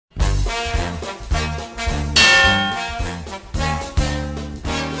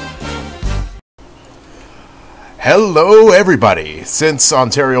Hello everybody! Since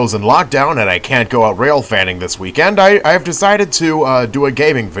Ontario's in lockdown and I can't go out rail fanning this weekend, I have decided to do a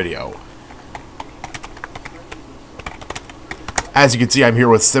gaming video. As you can see, I'm here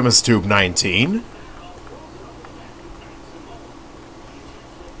with SimasTube19.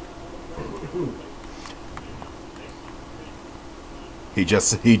 He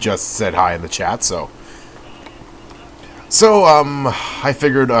just said hi in the chat, so I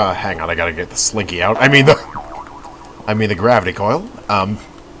figured, hang on, I gotta get the slinky out. I mean the gravity coil.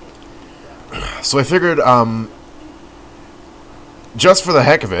 So I figured, just for the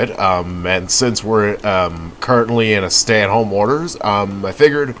heck of it, and since we're currently in a stay-at-home orders, I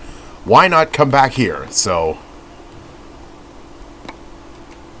figured, why not come back here? So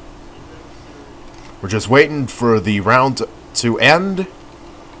we're just waiting for the round to end.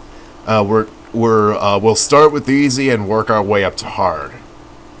 We'll start with easy and work our way up to hard.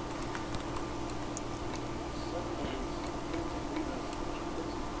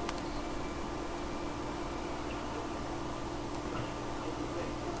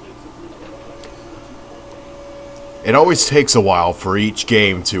 It always takes a while for each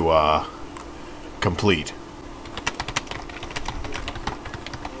game to complete.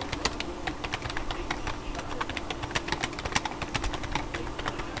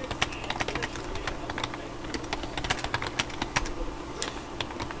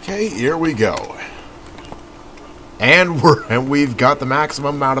 Okay, here we go. And we've got the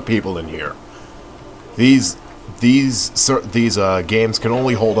maximum amount of people in here. These games can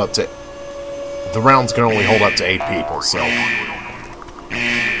only hold up to, the rounds can only hold up to 8 people, so.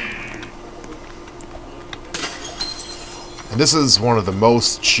 And this is one of the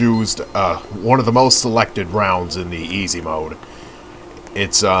most selected rounds in the easy mode.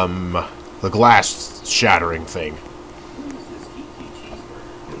 It's the glass shattering thing.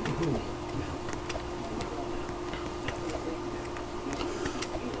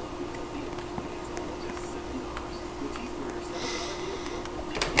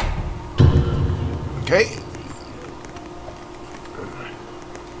 Okay.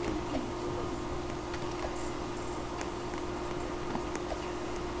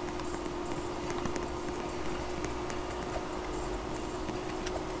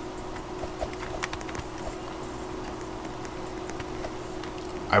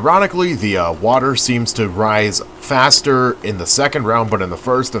 Ironically, the water seems to rise faster in the second round, but in the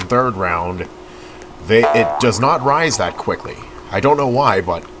first and third round, it does not rise that quickly. I don't know why,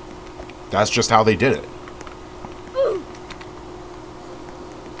 but that's just how they did it.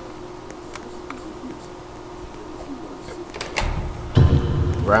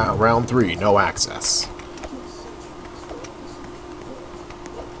 Round 3, no access.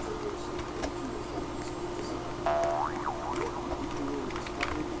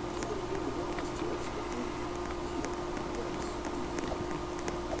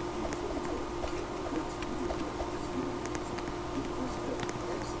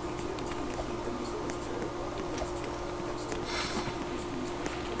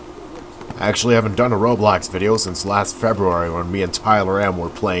 I actually haven't done a Roblox video since last February when me and Tyler M were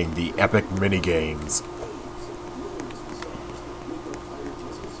playing the epic minigames.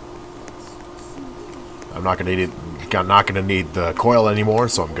 I'm not gonna need the coil anymore,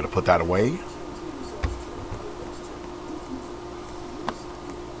 so I'm gonna put that away.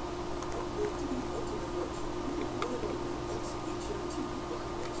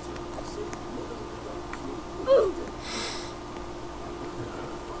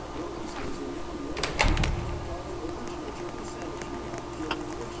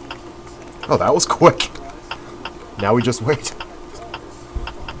 Oh, that was quick. Now we just wait.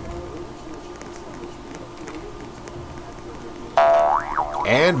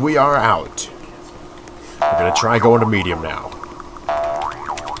 And we are out. We're gonna try going to medium now.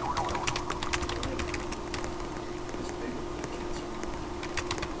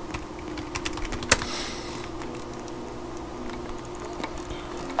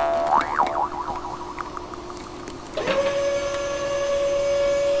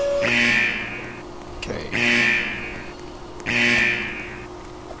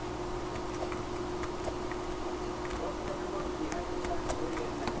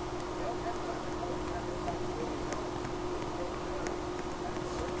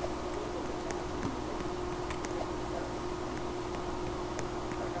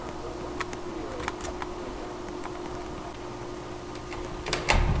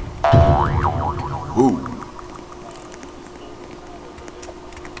 Ooh.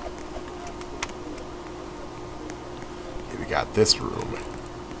 Here we got this room.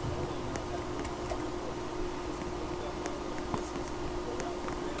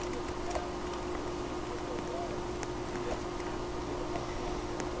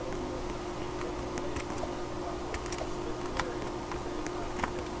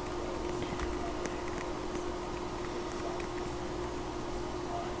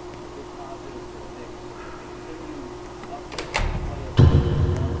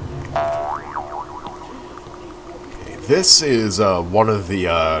 this is one of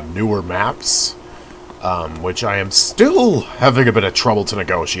the newer maps, which I am still having a bit of trouble to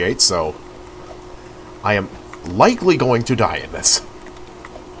negotiate, so I am likely going to die in this.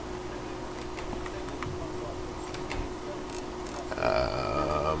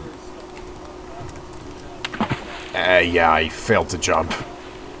 Yeah, I failed to jump.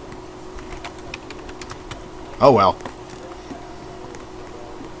 Oh well.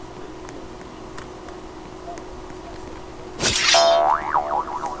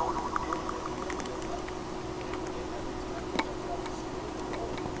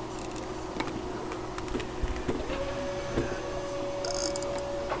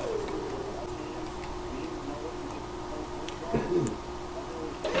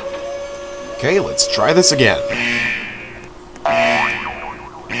 Okay, let's try this again.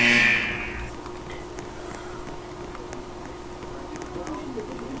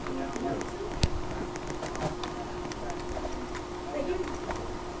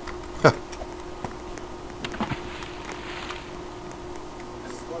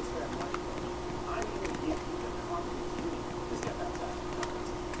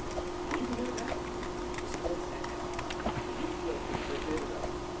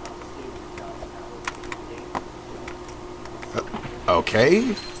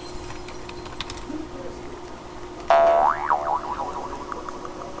 Okay.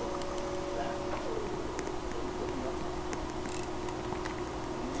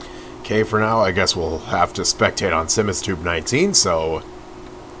 Okay, for now, I guess we'll have to spectate on SimasTube19, so...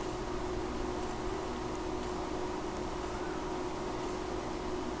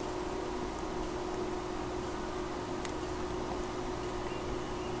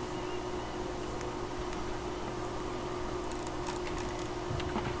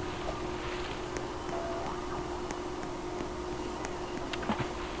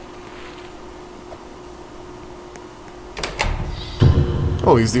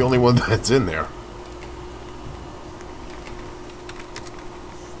 Oh, he's the only one that's in there.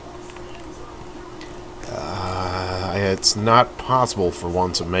 It's not possible for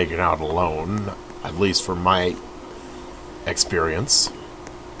one to make it out alone, at least from my experience.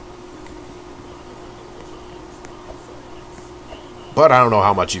 But I don't know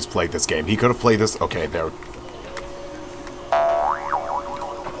how much he's played this game. He could have played this... Okay, there...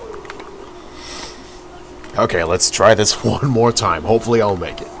 Okay, let's try this one more time. Hopefully I'll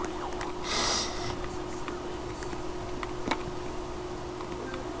make it.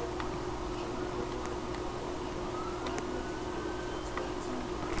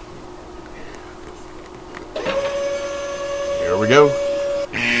 Here we go.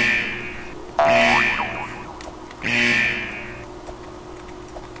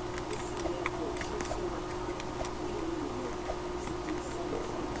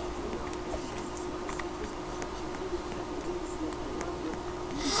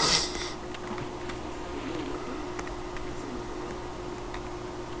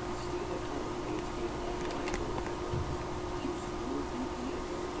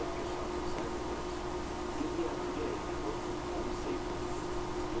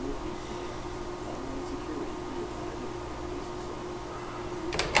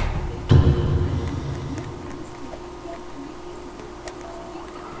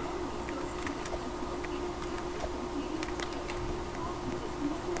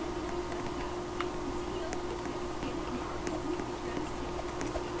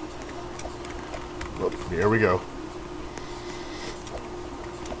 Here we go.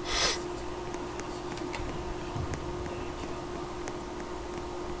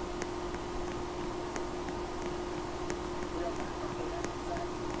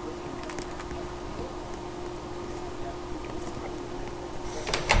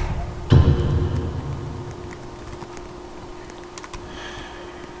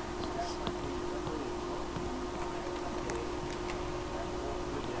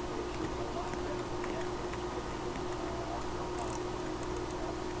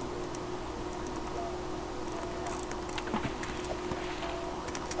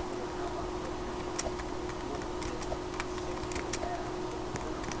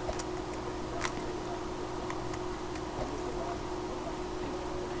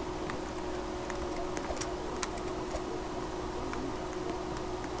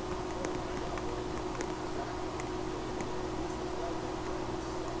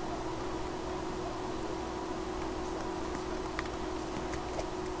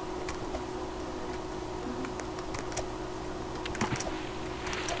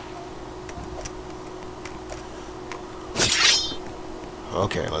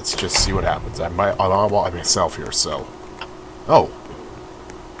 Okay, let's just see what happens. I'm all by myself here, so... Oh.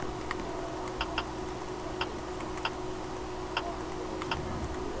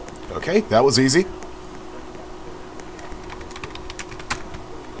 Okay, that was easy.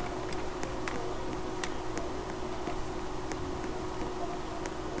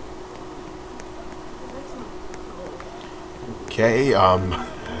 Okay,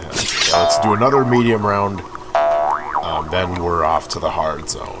 let's do another medium round. Then we're off to the hard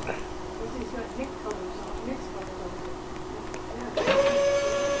zone.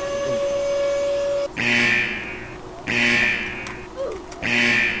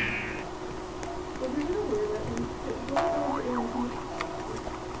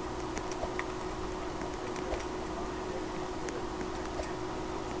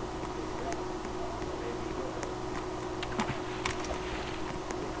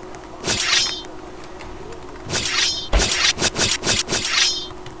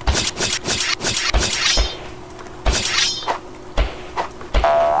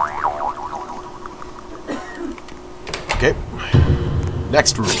 Okay.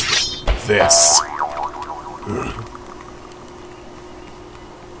 Next room. This.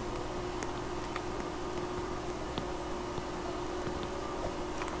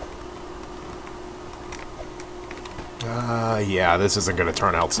 Yeah, this isn't going to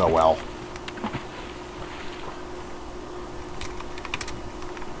turn out so well.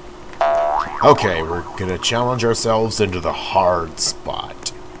 Okay, we're going to challenge ourselves into the hard spot.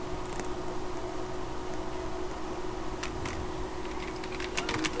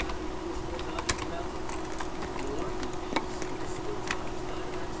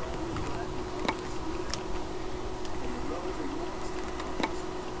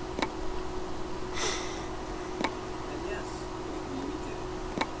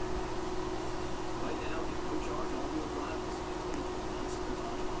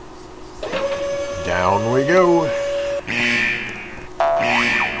 Down we go.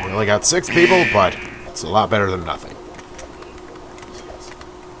 We only got 6 people, but it's a lot better than nothing.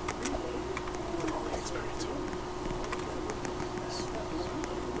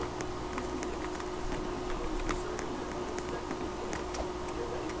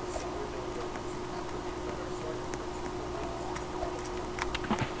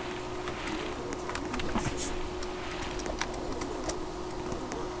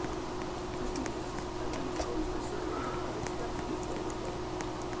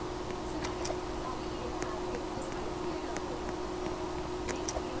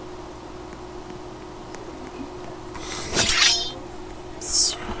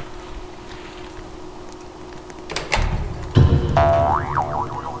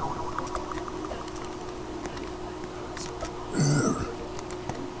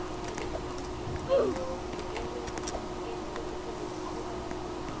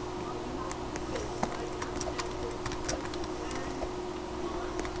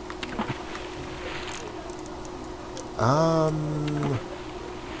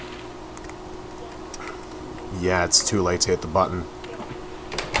 Yeah, it's too late to hit the button.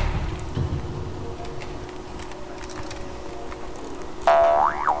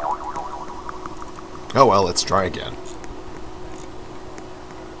 Oh well, let's try again.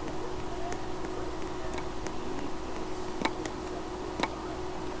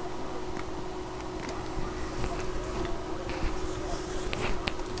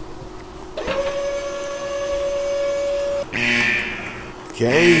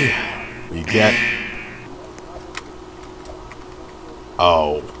 Okay, we get...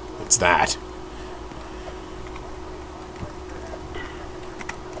 Oh, it's that.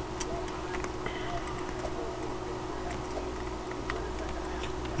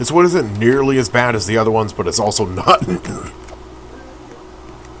 This one isn't nearly as bad as the other ones, but it's also not.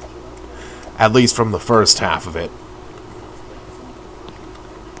 At least from the first half of it.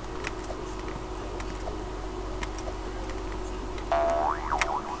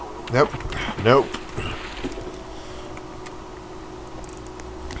 Nope. Nope.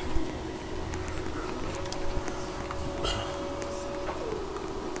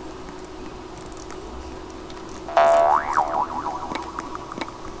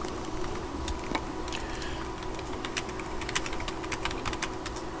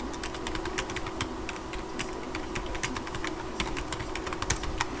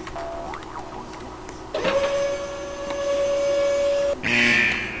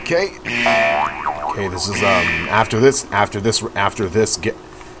 Okay. Okay, this is after this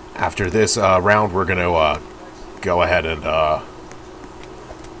round we're gonna go ahead and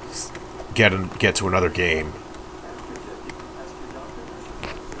get to another game.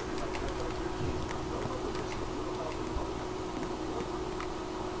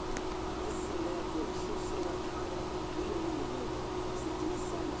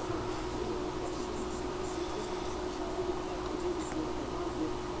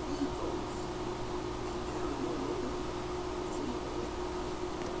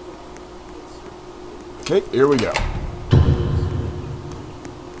 Okay, here we go.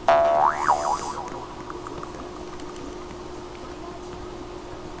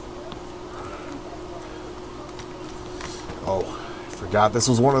 Oh, I forgot this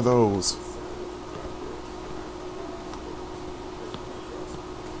was one of those.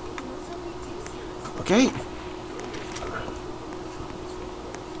 Okay.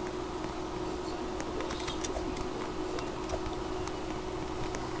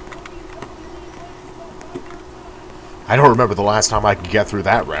 I don't remember the last time I could get through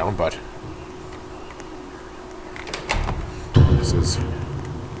that round, but this is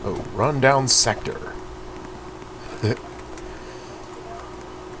rundown sector. If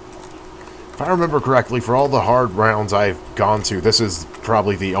I remember correctly, for all the hard rounds I've gone to, this is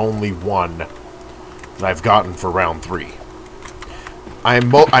probably the only one that I've gotten for round 3.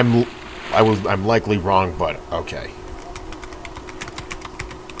 I'm likely wrong, but okay.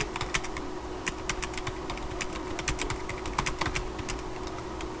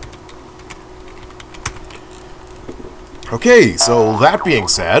 Okay, so that being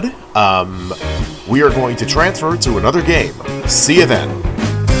said, we are going to transfer to another game. See you then.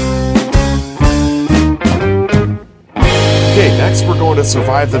 Okay, next we're going to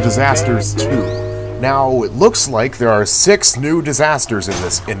Survive the Disasters 2. Now, it looks like there are 6 new disasters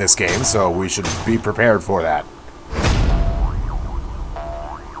in this game, so we should be prepared for that.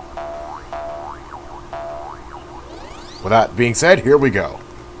 With that being said, here we go.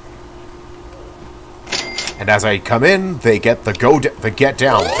 And as I come in, they get the get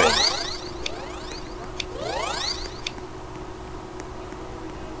down thing.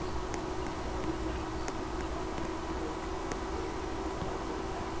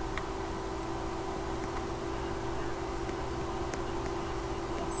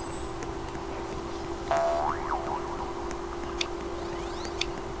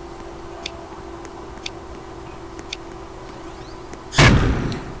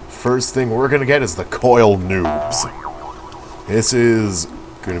 First thing we're gonna get is the coil noobs. This is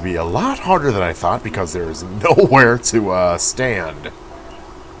gonna be a lot harder than I thought because there is nowhere to stand.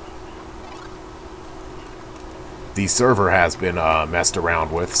 The server has been messed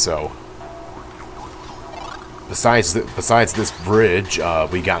around with, so besides this bridge,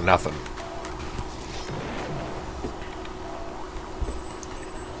 we got nothing.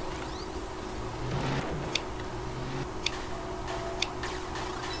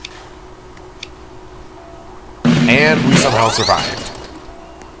 And we somehow survived.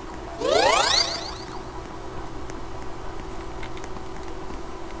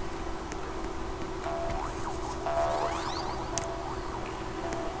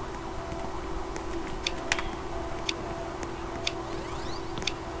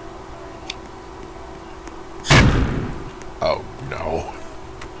 Oh, no.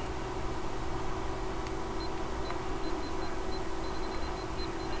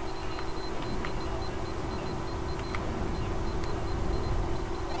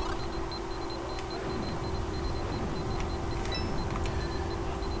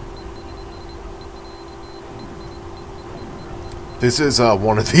 This is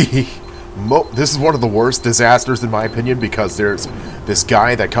one of the this is one of the worst disasters in my opinion because there's this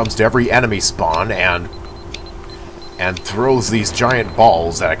guy that comes to every enemy spawn and throws these giant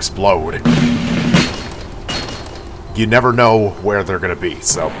balls that explode. You never know where they're going to be,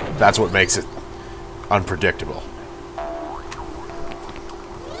 so that's what makes it unpredictable.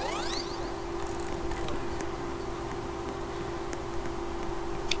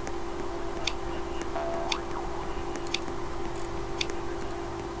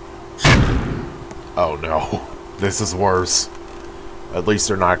 Oh no, this is worse. At least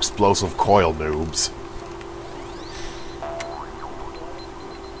they're not explosive coil noobs.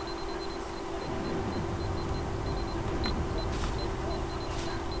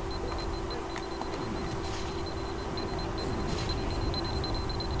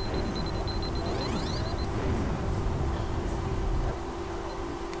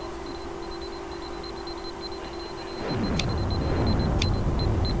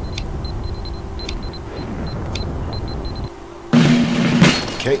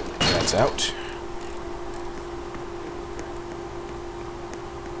 Okay, that's out.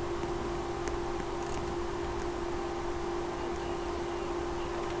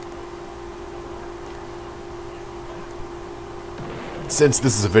 Since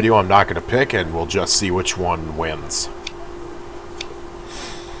this is a video I'm not going to pick, and we'll just see which one wins.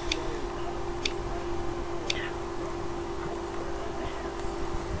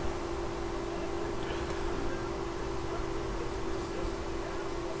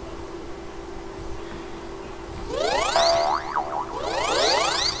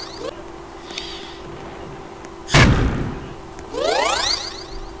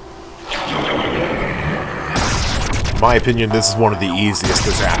 my opinion, this is one of the easiest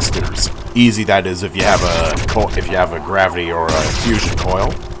disasters. Easy, that is, if you have a gravity or a fusion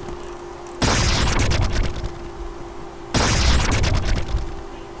coil.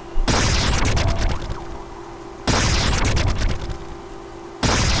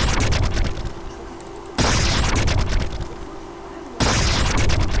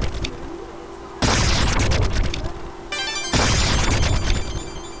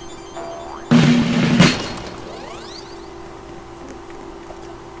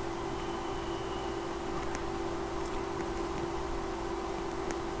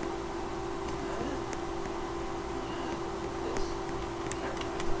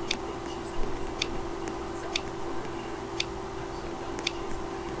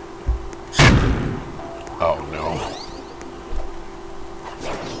 Oh no.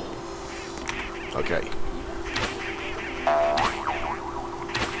 Okay.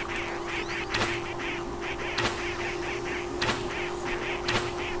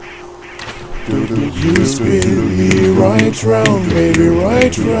 You spin me right round, baby,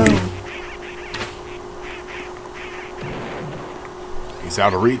 right round. He's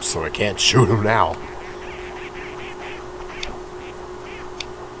out of reach, so I can't shoot him now.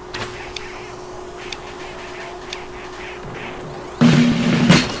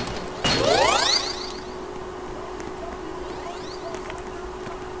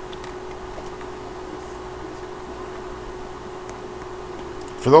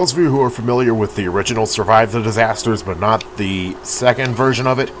 For those of you who are familiar with the original Survive the Disasters, but not the second version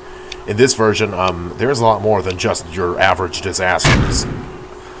of it, in this version, there's a lot more than just your average disasters.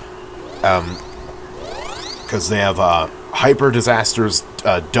 Because they have hyper disasters,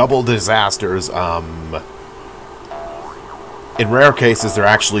 double disasters. In rare cases, they're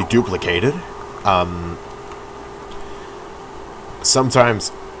actually duplicated.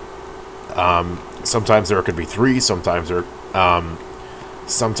 Sometimes there could be 3. Sometimes there.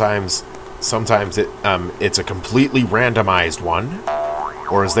 Sometimes it's a completely randomized one,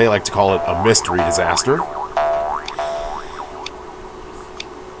 or as they like to call it, a mystery disaster.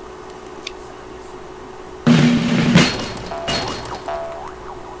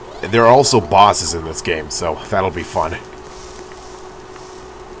 There are also bosses in this game, so that'll be fun.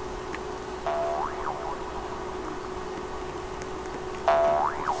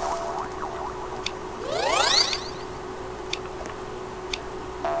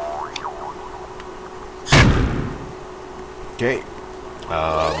 Okay.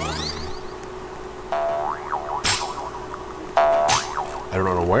 I don't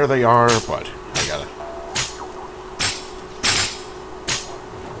know where they are, but I gotta...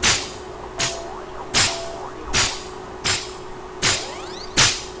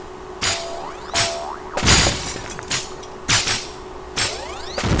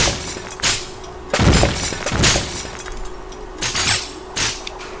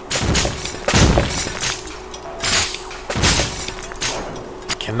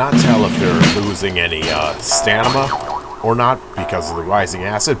 Cannot tell if they're losing any stamina or not because of the rising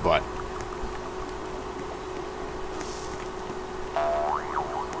acid, but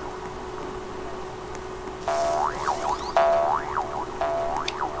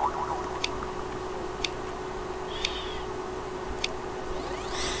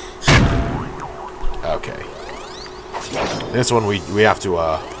okay. This one we have to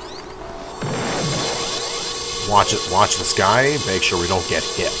watch the sky, make sure we don't get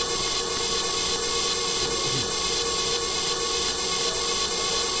hit.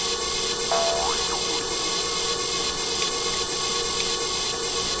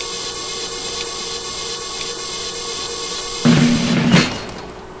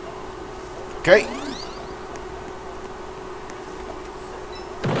 Okay.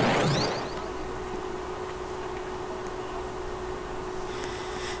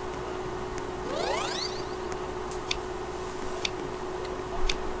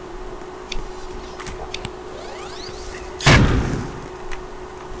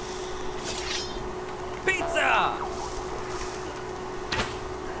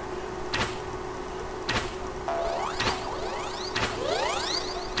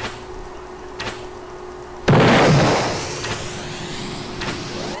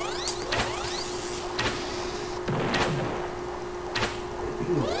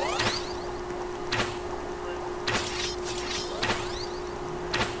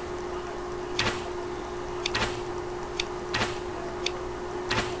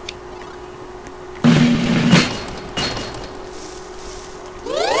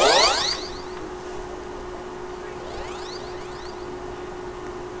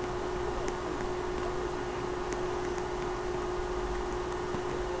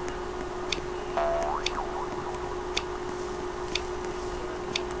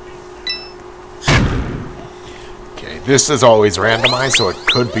 this is always randomized, so it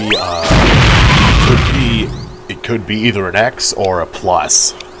could be either an X or a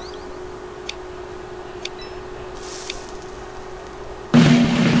plus.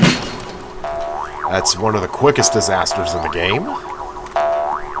 That's one of the quickest disasters in the game.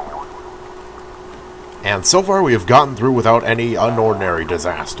 And so far we have gotten through without any unordinary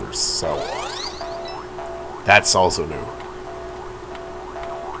disasters, so that's also new.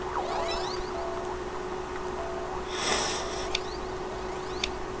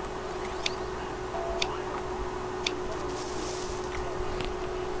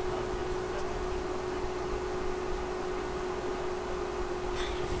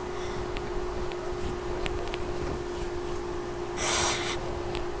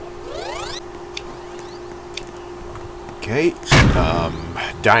 Okay,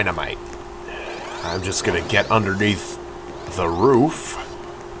 dynamite. I'm just gonna get underneath the roof.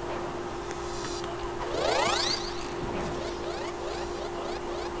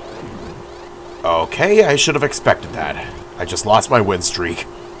 Okay, I should have expected that. I just lost my win streak.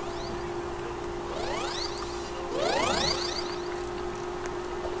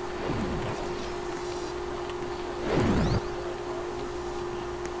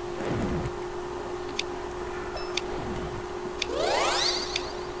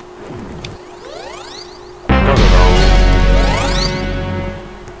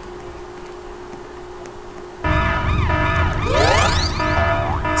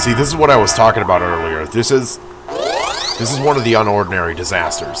 See, this is what I was talking about earlier. This is one of the unordinary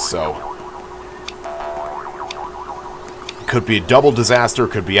disasters, so it could be a double disaster,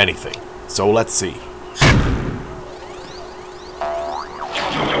 could be anything. So let's see. Okay,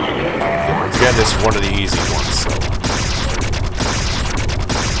 once again, this is one of the easy ones, so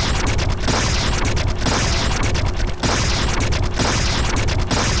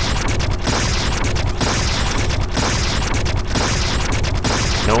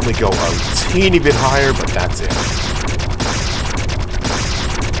only go a teeny bit higher, but that's it.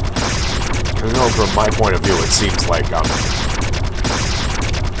 You know, from my point of view, it seems like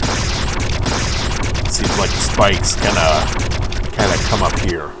the spike's gonna kind of come up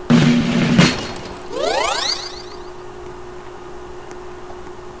here.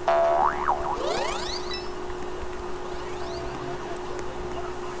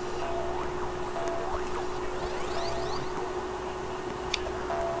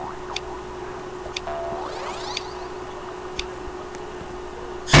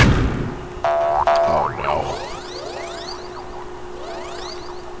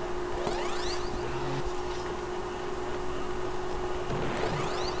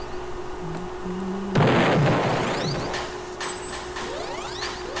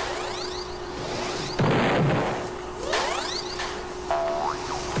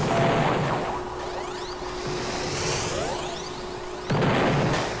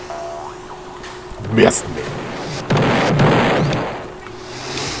 Missed me.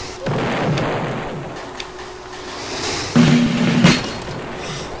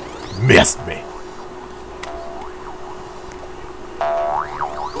 Missed me.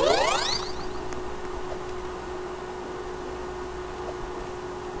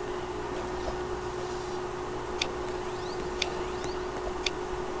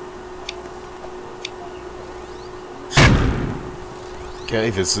 Okay,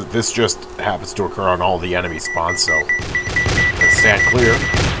 this just happens to occur on all the enemy spawns, so let's stand clear.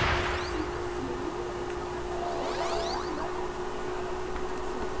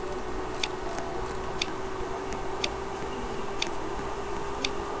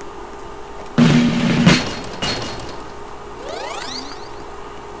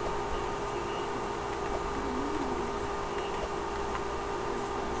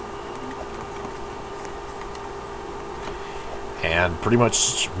 And pretty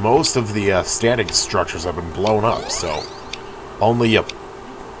much most of the standing structures have been blown up, so only a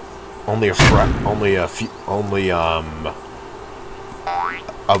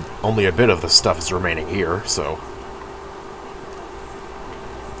bit of the stuff is remaining here. So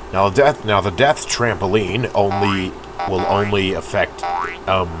now the death trampoline will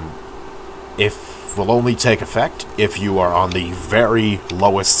only take effect if you are on the very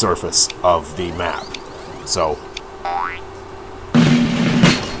lowest surface of the map. So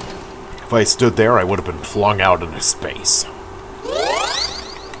if I stood there, I would have been flung out into space.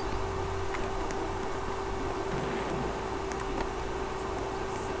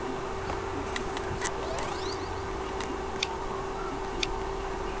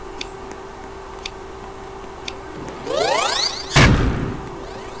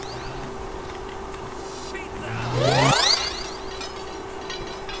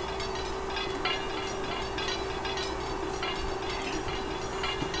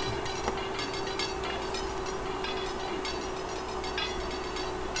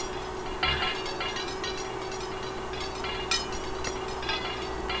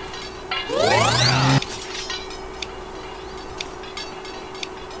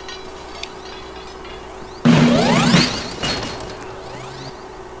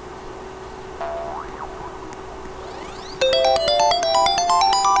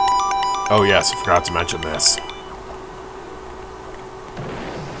 Oh yes, I forgot to mention this.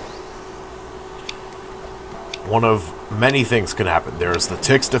 One of many things can happen. There's the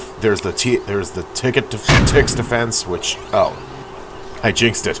ticks ticks defense, which I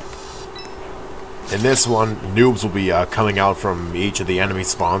jinxed it. In this one, noobs will be coming out from each of the enemy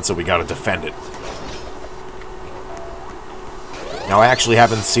spawns, so we gotta defend it. Now, I actually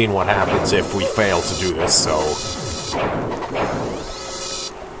haven't seen what happens if we fail to do this, so...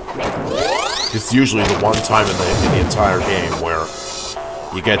 It's usually the one time in the entire game where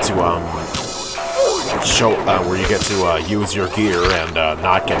you get to, use your gear and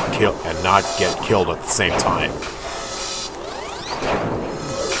not get killed at the same time.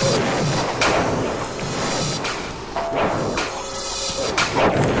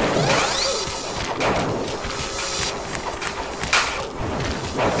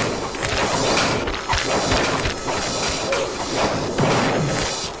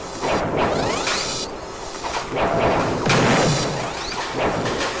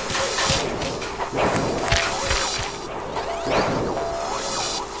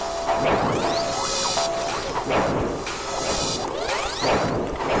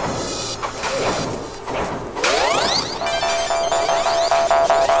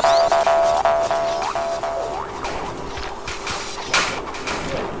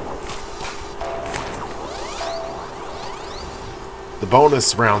 The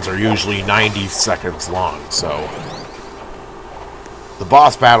bonus rounds are usually 90 seconds long, so the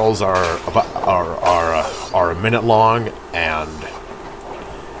boss battles are a minute long, and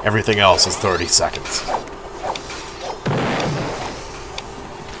everything else is 30 seconds.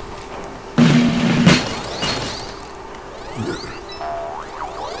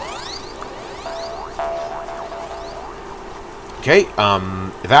 Okay,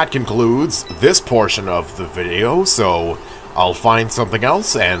 that concludes this portion of the video, so I'll find something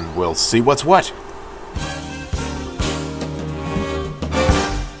else, and we'll see what's what.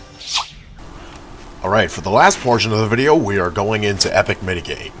 Alright, for the last portion of the video, we are going into epic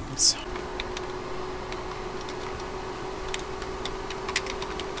minigames.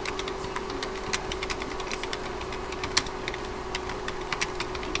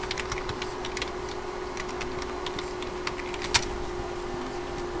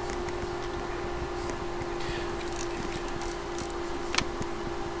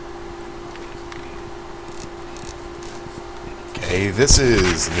 Okay, this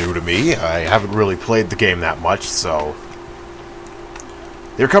is new to me. I haven't really played the game that much, so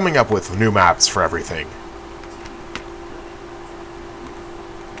they're coming up with new maps for everything.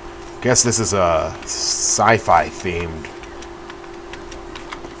 Guess this is a sci-fi themed.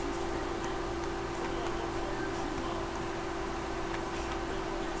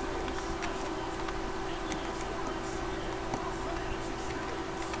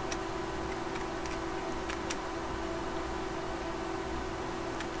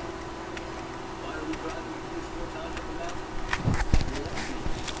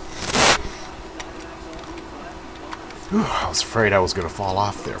 I was afraid I was going to fall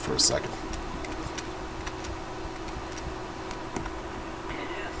off there for a second.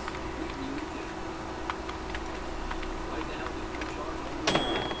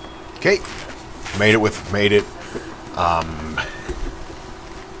 Okay, made it.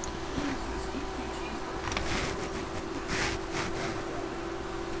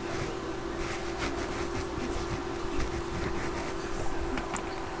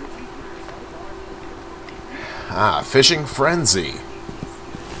 Fishing Frenzy.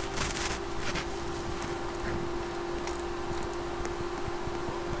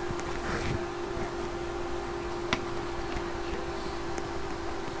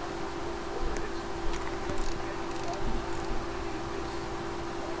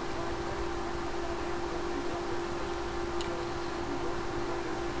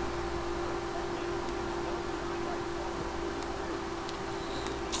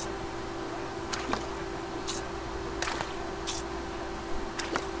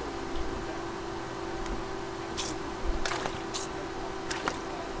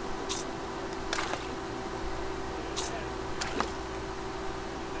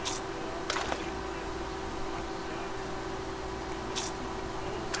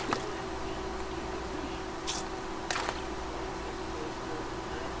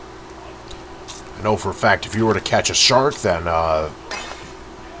 I know for a fact if you were to catch a shark, then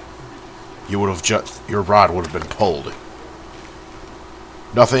you would have your rod would have been pulled.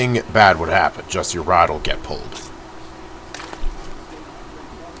 Nothing bad would happen, just your rod will get pulled.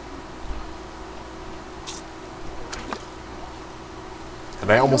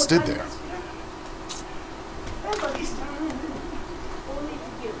 And I almost did there.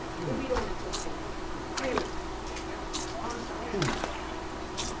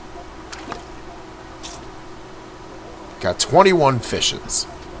 Got 21 fishes.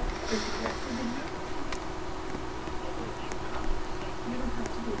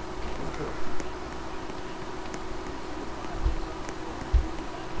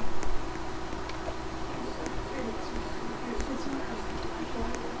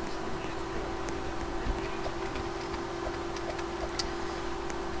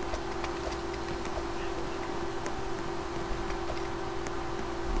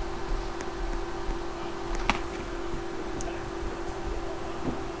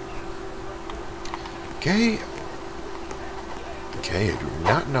 Okay. Okay, I do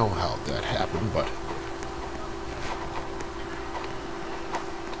not know how that happened, but...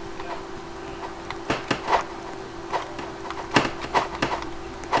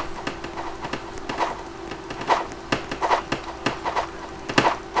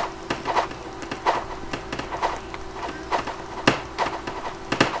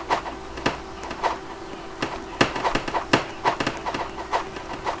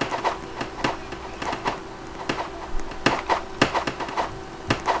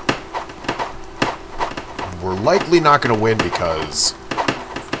 We're likely not going to win because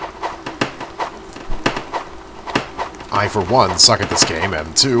I, for one, suck at this game,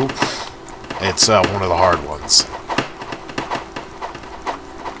 and two, it's one of the hard ones.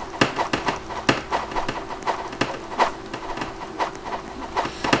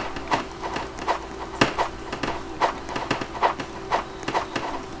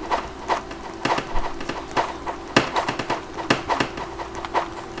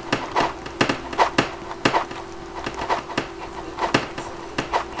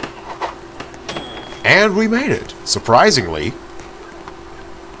 And we made it, surprisingly.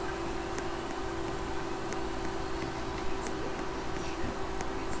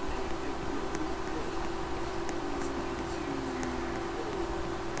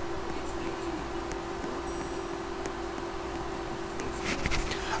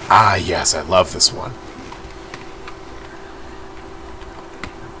 Ah, yes, I love this one.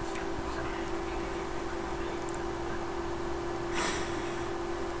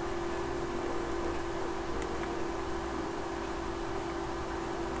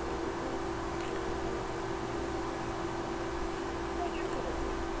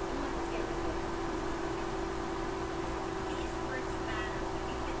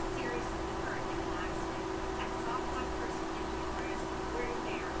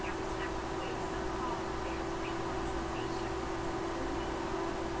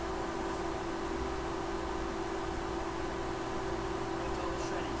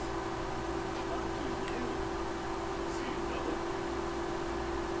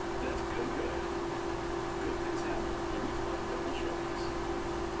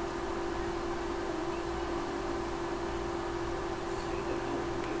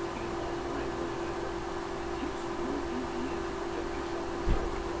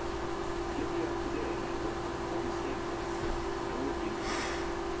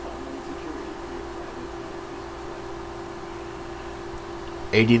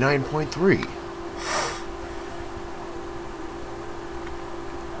 $89.3.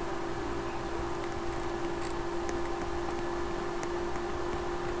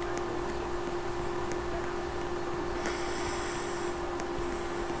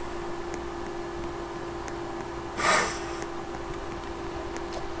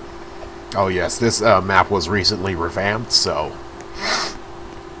 Oh yes, this map was recently revamped, so...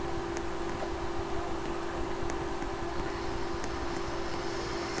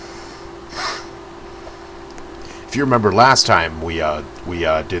 If you remember last time we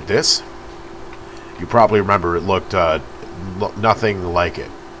did this, you probably remember it looked nothing like it.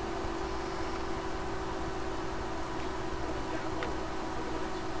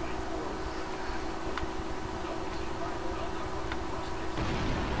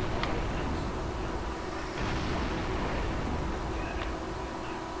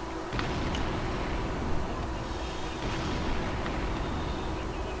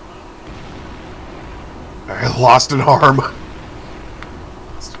 I lost an arm.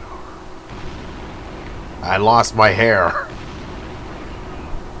 I lost my hair.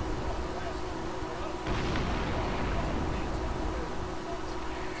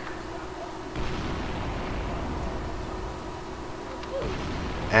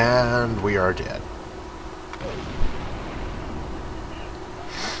 And we are dead.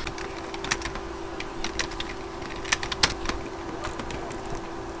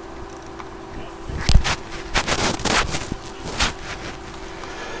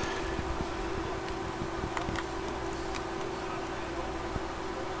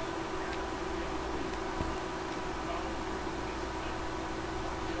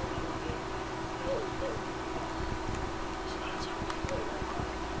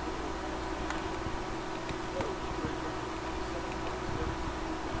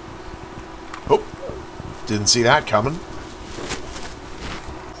 Oh, didn't see that coming.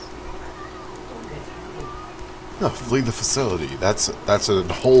 Oh, flee the facility. That's a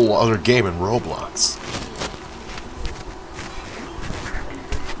whole other game in Roblox.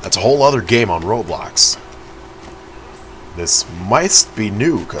 That's a whole other game on Roblox. This must be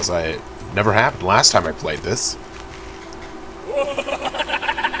new, because it never happened last time I played this.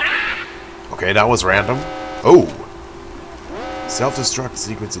 Okay, that was random. Oh! Self-destruct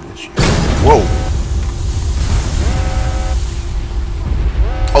sequence initiated. Whoa!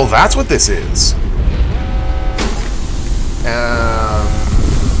 Oh, that's what this is!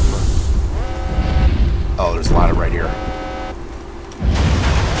 Oh, there's a ladder right here.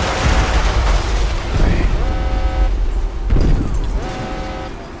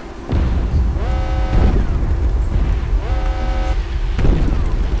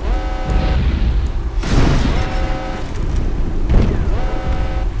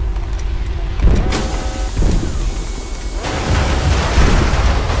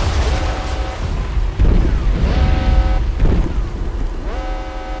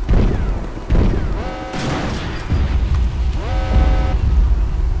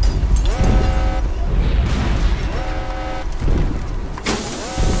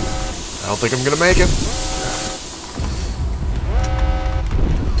 I don't think I'm gonna make it.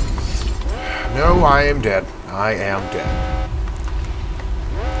 No, I am dead. I am dead.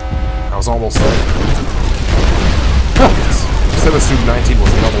 I was almost dead. SimasTube19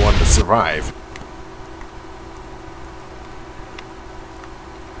 was the other one to survive.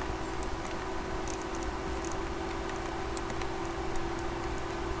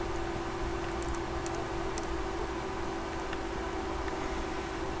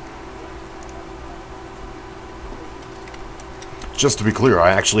 Just to be clear,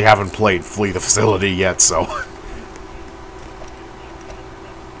 I actually haven't played Flee the Facility yet, so...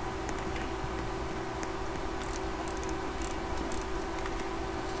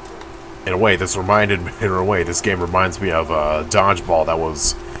 In a way, this game reminds me of Dodgeball that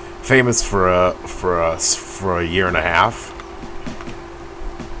was famous for a year and a half.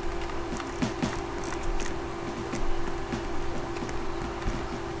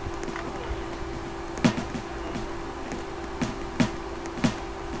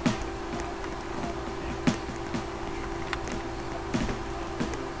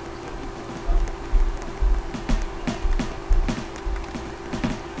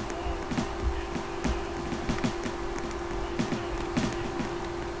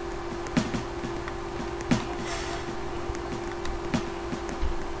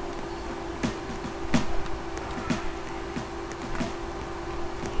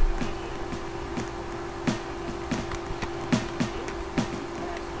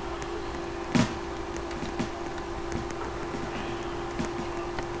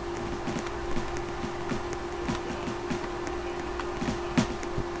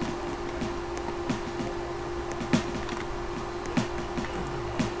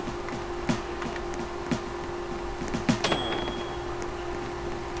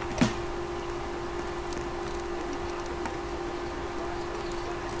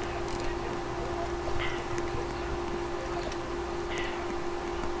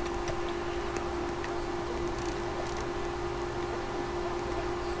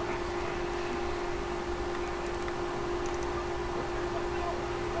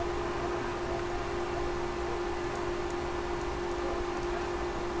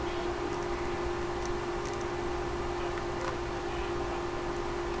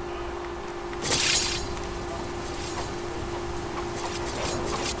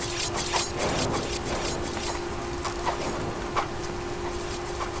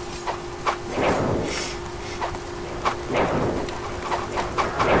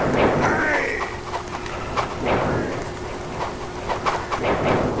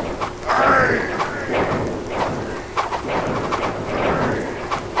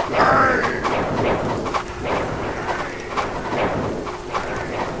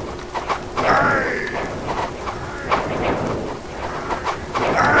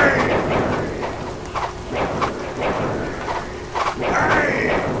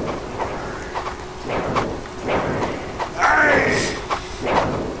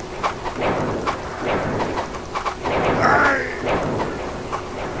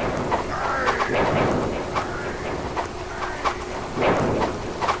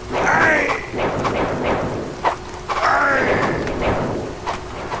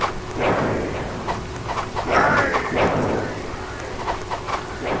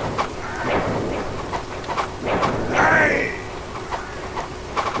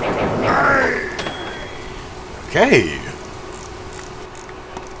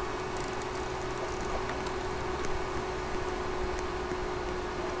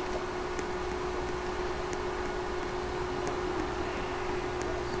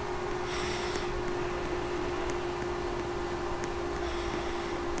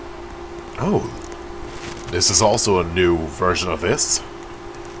 Oh, this is also a new version of this.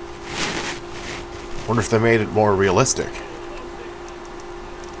 Wonder if they made it more realistic.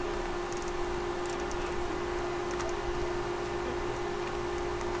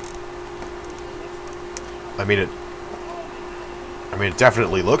 I mean, it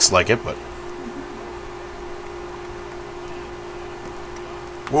definitely looks like it, but...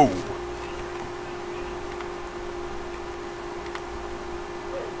 Whoa.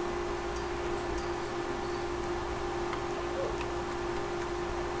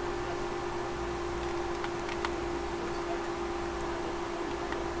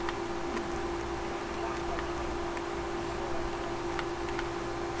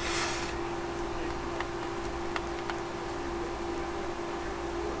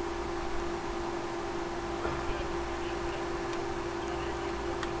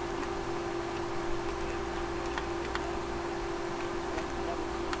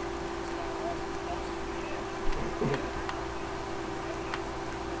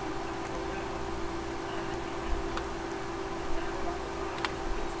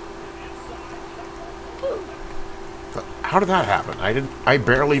 How did that happen? I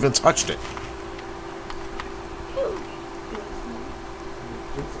barely even touched it.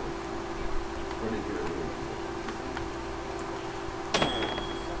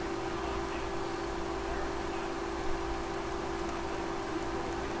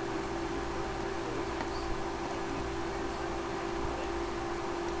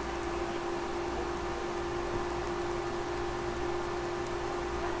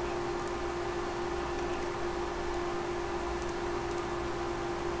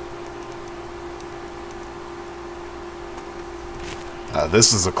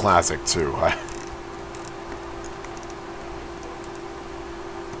 This is a classic, too.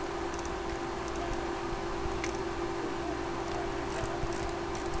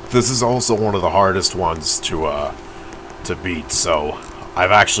 This is also one of the hardest ones to beat, so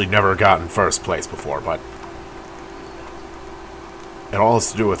I've actually never gotten first place before, but it all has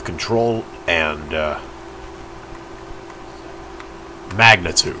to do with control and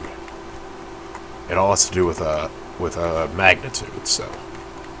magnitude. It all has to do with a magnitude, so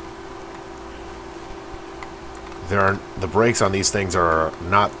the brakes on these things are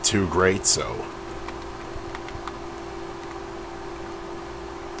not too great, so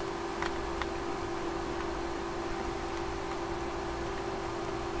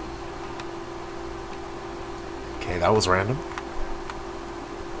okay, that was random,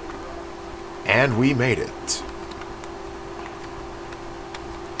 and we made it.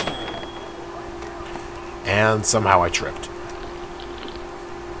 And somehow I tripped.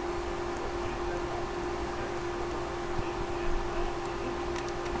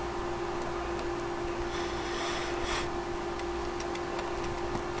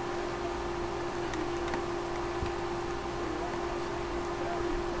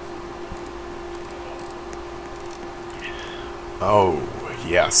 Oh,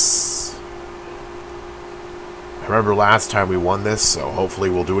 yes. I remember last time we won this, so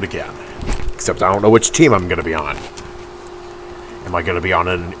hopefully we'll do it again. Except I don't know which team I'm gonna be on. Am I gonna be on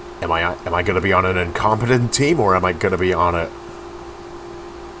an am I gonna be on an incompetent team, or am I gonna be on a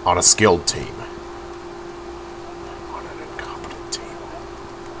skilled team? On an incompetent team.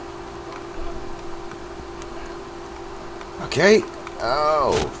 Okay.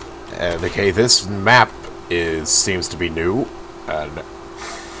 Oh. And okay, this map seems to be new, and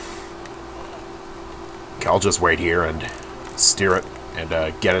okay, I'll just wait here and steer it and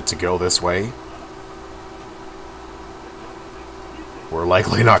get it to go this way. We're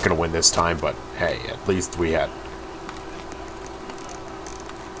likely not going to win this time, but hey, at least we had...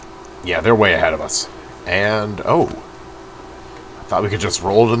 Yeah, they're way ahead of us. And, oh. I thought we could just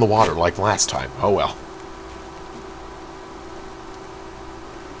roll it in the water like last time. Oh well.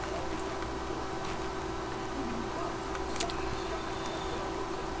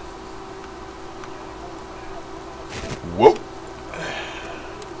 Whoa.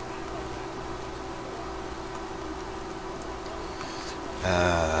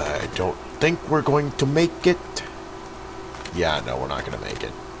 I don't think we're going to make it. Yeah, no, we're not going to make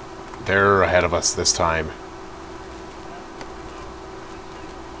it. They're ahead of us this time.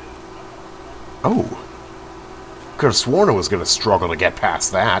 Oh. Could have sworn I was going to struggle to get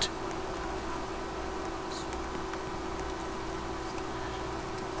past that.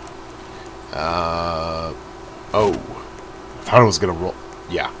 Oh. I thought I was going to roll.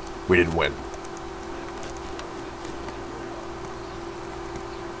 Yeah, we didn't win.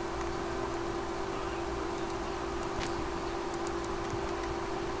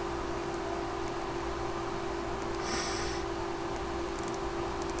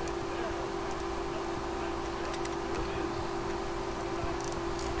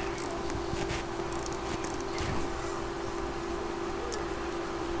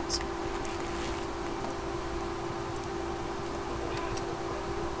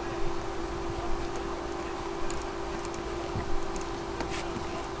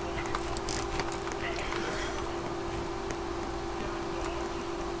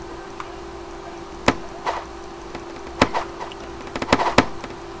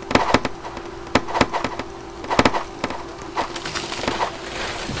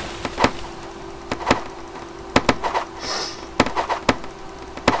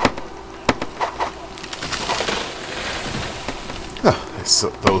 So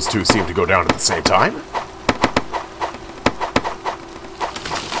those two seem to go down at the same time.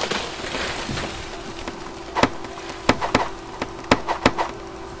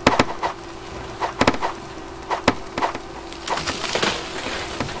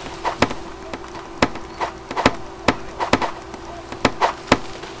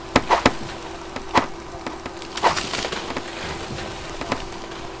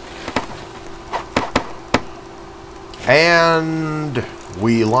 And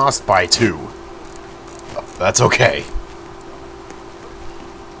we lost by 2. That's okay.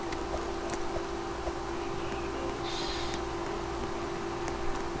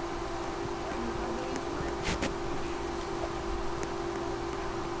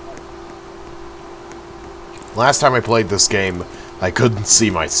 Last time I played this game, I couldn't see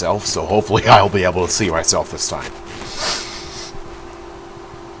myself, so hopefully I'll be able to see myself this time.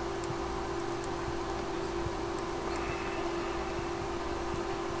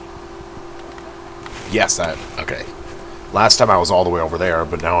 Yes, that... okay. Last time I was all the way over there,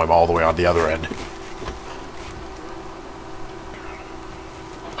 but now I'm all the way on the other end.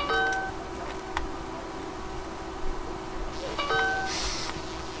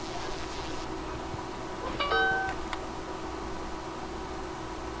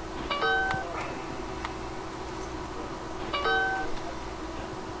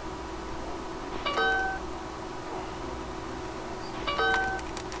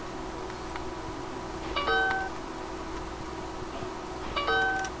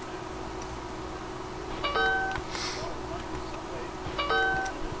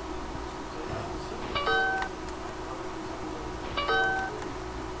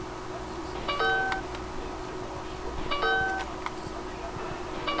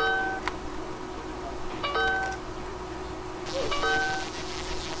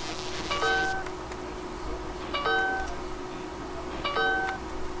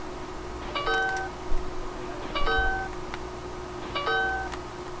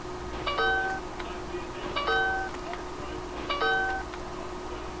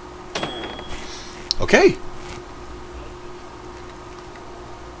 Okay.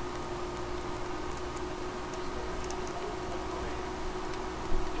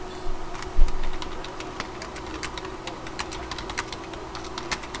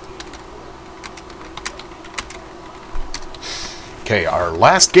 Okay, our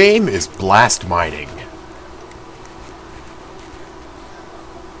last game is blast mining.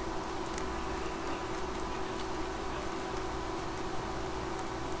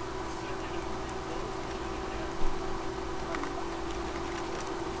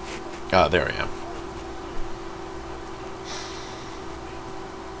 There I am.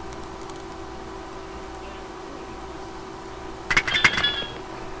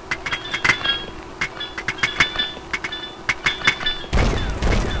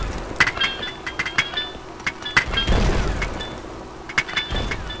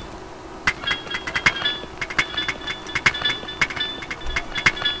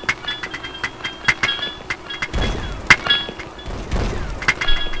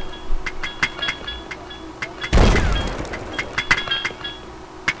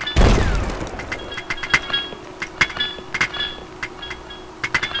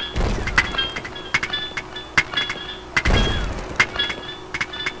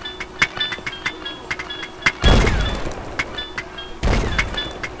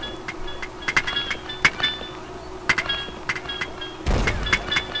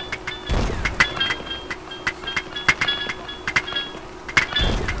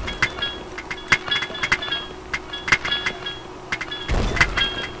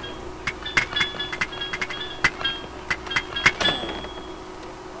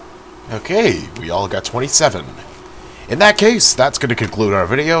 Okay, we all got 27. In that case, that's going to conclude our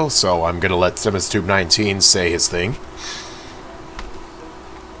video, so I'm going to let SimasTube19 say his thing.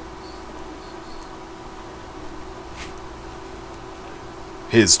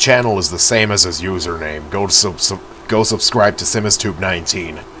 His channel is the same as his username. Go subscribe to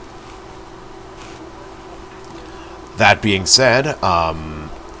SimasTube19. That being said,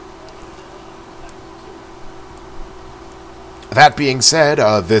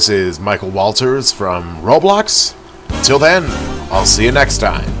 this is Michael Walters from Roblox. Until then, I'll see you next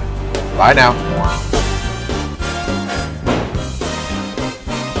time. Bye now.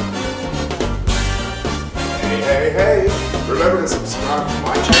 Hey, remember to subscribe to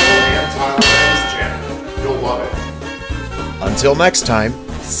my channel and Tyler's channel. You'll love it. Until next time,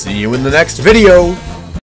 see you in the next video.